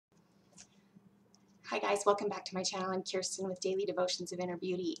Hi guys, welcome back to my channel. I'm Kirsten with Daily Devotions of Inner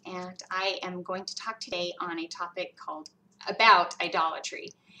Beauty, and I am going to talk today on a topic about idolatry.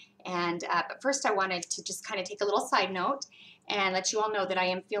 But first I wanted to just kind of take a little side note and let you all know that I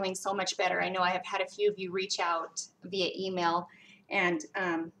am feeling so much better. I know I have had a few of you reach out via email and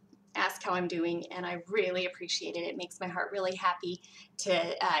ask how I'm doing, and I really appreciate it. It makes my heart really happy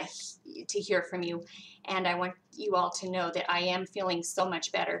to hear from you, and I want you all to know that I am feeling so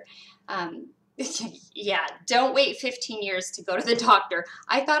much better. Yeah, don't wait 15 years to go to the doctor.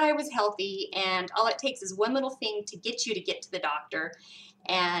 I thought I was healthy, and all it takes is one little thing to get to the doctor,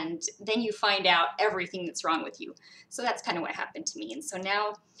 and then you find out everything that's wrong with you. So that's kind of what happened to me. And so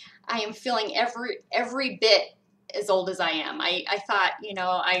now I am feeling every bit as old as I am. I thought,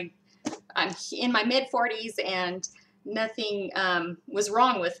 I'm in my mid-40s and nothing was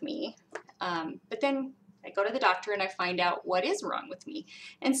wrong with me. But then I go to the doctor and I find out what is wrong with me.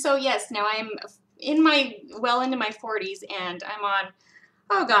 And so yes, now I'm well into my 40s, and I'm on,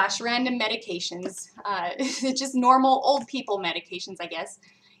 oh gosh, random medications. Just normal old people medications, I guess,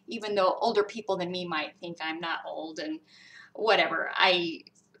 even though older people than me might think I'm not old and whatever.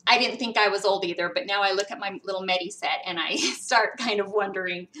 I didn't think I was old either, but now I look at my little Medi set and I start kind of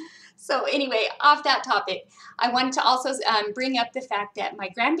wondering. So anyway, off that topic, I wanted to also bring up the fact that my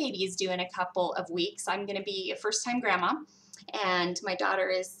grandbaby is due in a couple of weeks. I'm going to be a first-time grandma, and my daughter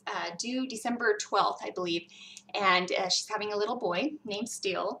is due December 12th, I believe, and she's having a little boy named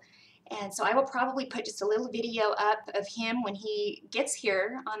Steele. And so I will probably put just a little video up of him when he gets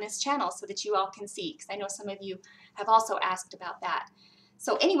here on this channel so that you all can see, because I know some of you have also asked about that.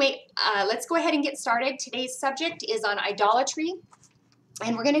 So anyway, let's go ahead and get started. Today's subject is on idolatry,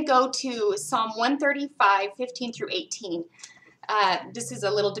 and we're going to go to Psalm 135, 15 through 18. This is a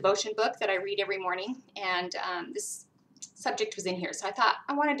little devotion book that I read every morning, and this subject was in here. So I thought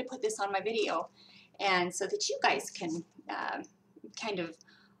I wanted to put this on my video, and so that you guys can kind of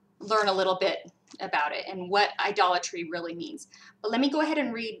learn a little bit about it and what idolatry really means. But let me go ahead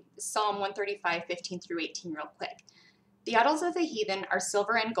and read Psalm 135, 15 through 18 real quick. The idols of the heathen are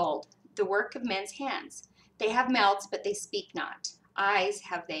silver and gold, the work of men's hands. They have mouths, but they speak not. Eyes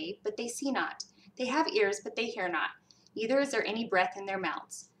have they, but they see not. They have ears, but they hear not. Neither is there any breath in their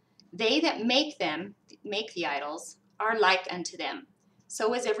mouths. They that make the idols, are like unto them.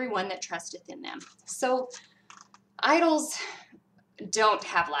 So is everyone that trusteth in them. So idols don't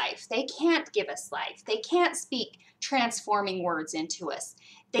have life. They can't give us life. They can't speak transforming words into us.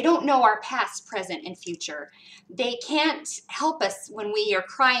 They don't know our past, present, and future. They can't help us when we are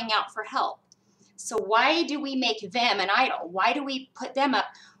crying out for help. So why do we make them an idol? Why do we put them up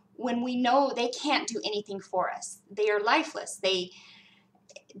when we know they can't do anything for us? They are lifeless. They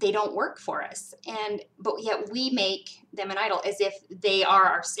don't work for us. But yet we make them an idol as if they are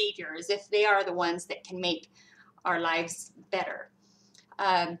our savior, as if they are the ones that can make our lives better.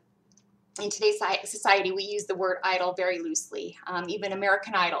 In today's society, we use the word idol very loosely. Even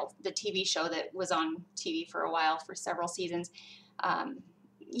American Idol, the TV show that was on TV for a while, for several seasons,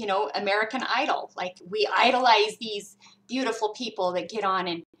 American Idol, like we idolize these beautiful people that get on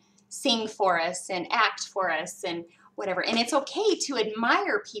and sing for us and act for us and whatever. And it's okay to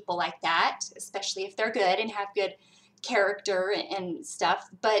admire people like that, especially if they're good and have good character and stuff.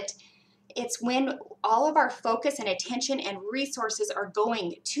 But it's when all of our focus and attention and resources are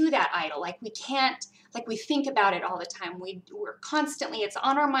going to that idol. Like we think about it all the time. We're constantly, it's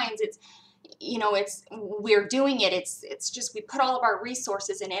on our minds. We're doing it. It's just, we put all of our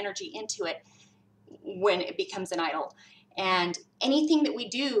resources and energy into it when it becomes an idol. And anything that we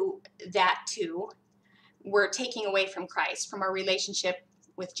do that to, we're taking away from Christ, from our relationship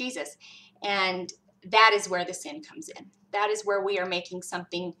with Jesus. And that is where the sin comes in. That is where we are making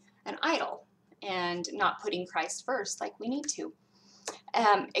something an idol and not putting Christ first like we need to.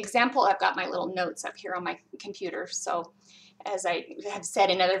 Example, I've got my little notes up here on my computer. So as I have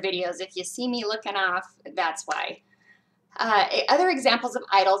said in other videos, if you see me looking off, that's why. Other examples of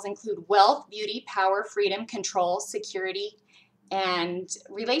idols include wealth, beauty, power, freedom, control, security, and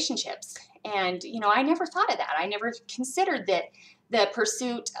relationships. And, I never thought of that. I never considered that the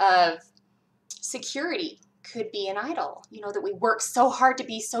pursuit of security could be an idol, that we work so hard to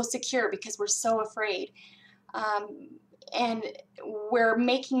be so secure because we're so afraid. And we're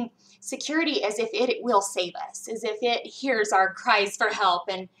making security as if it will save us, as if it hears our cries for help.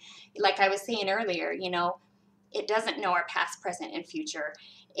 And like I was saying earlier, it doesn't know our past, present, and future.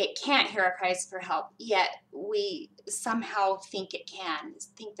 It can't hear our cries for help, yet we somehow think it can,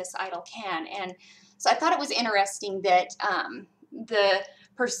 think this idol can. And so I thought it was interesting that the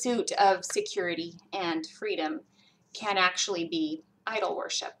pursuit of security and freedom can actually be idol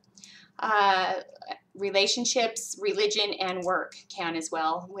worship. relationships, religion, and work can as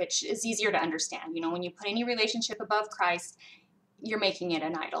well, which is easier to understand. You know, when you put any relationship above Christ, you're making it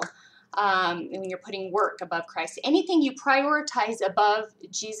an idol. And when you're putting work above Christ, anything you prioritize above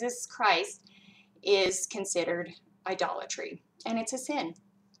Jesus Christ is considered idolatry, and it's a sin.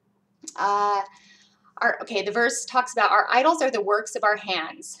 The verse talks about our idols are the works of our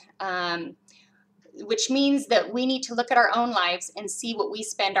hands, which means that we need to look at our own lives and see what we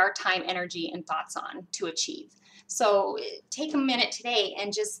spend our time, energy, and thoughts on to achieve. So take a minute today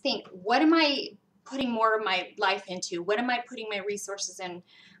and just think, what am I putting more of my life into? What am I putting my resources and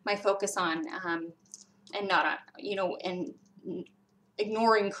my focus on, and not on, and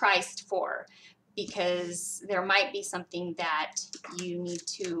ignoring Christ for? Because there might be something that you need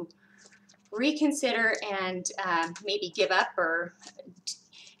to reconsider and maybe give up, or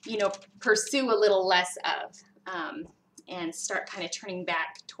pursue a little less of, and start kind of turning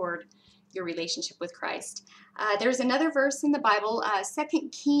back toward your relationship with Christ. There's another verse in the Bible, 2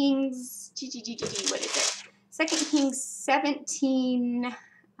 Kings, what is it? 2 Kings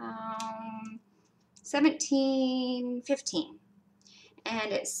 17:15.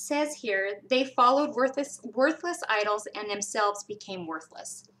 And it says here, they followed worthless idols and themselves became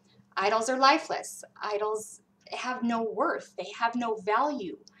worthless. Idols are lifeless. Idols have no worth. They have no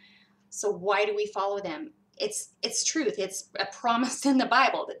value. So why do we follow them? It's truth. It's a promise in the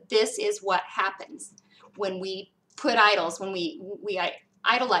Bible that this is what happens when we put idols, when we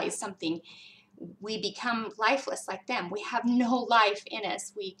idolize something. We become lifeless like them. We have no life in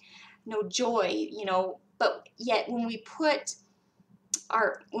us. No joy, But yet when we put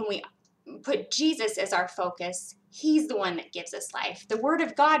Jesus as our focus, He's the one that gives us life. The Word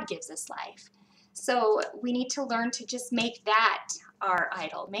of God gives us life. So we need to learn to just make that our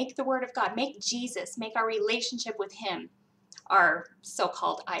idol. Make the Word of God, make Jesus, make our relationship with Him our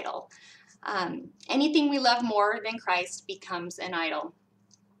so-called idol. Anything we love more than Christ becomes an idol.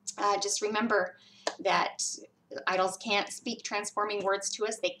 Just remember that idols can't speak transforming words to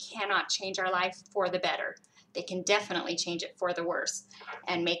us. They cannot change our life for the better. They can definitely change it for the worse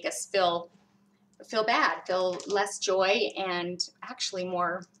and make us feel bad, feel less joy, and actually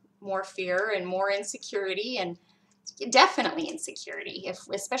more fear and more insecurity, and definitely insecurity,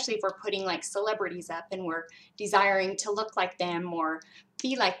 especially if we're putting like celebrities up and we're desiring to look like them or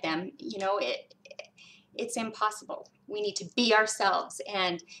be like them. It's impossible. We need to be ourselves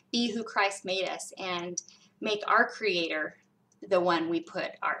and be who Christ made us and make our Creator the one we put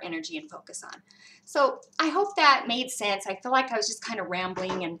our energy and focus on. So I hope that made sense. I feel like I was just kind of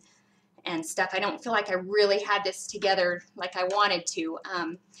rambling and stuff. I don't feel like I really had this together like I wanted to,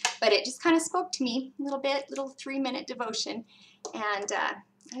 but it just kind of spoke to me a little bit, little 3-minute devotion, and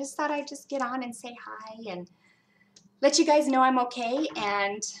I just thought I'd just get on and say hi and let you guys know I'm okay,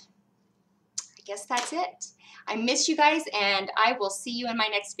 and I guess that's it. I miss you guys, and I will see you in my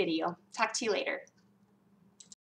next video. Talk to you later.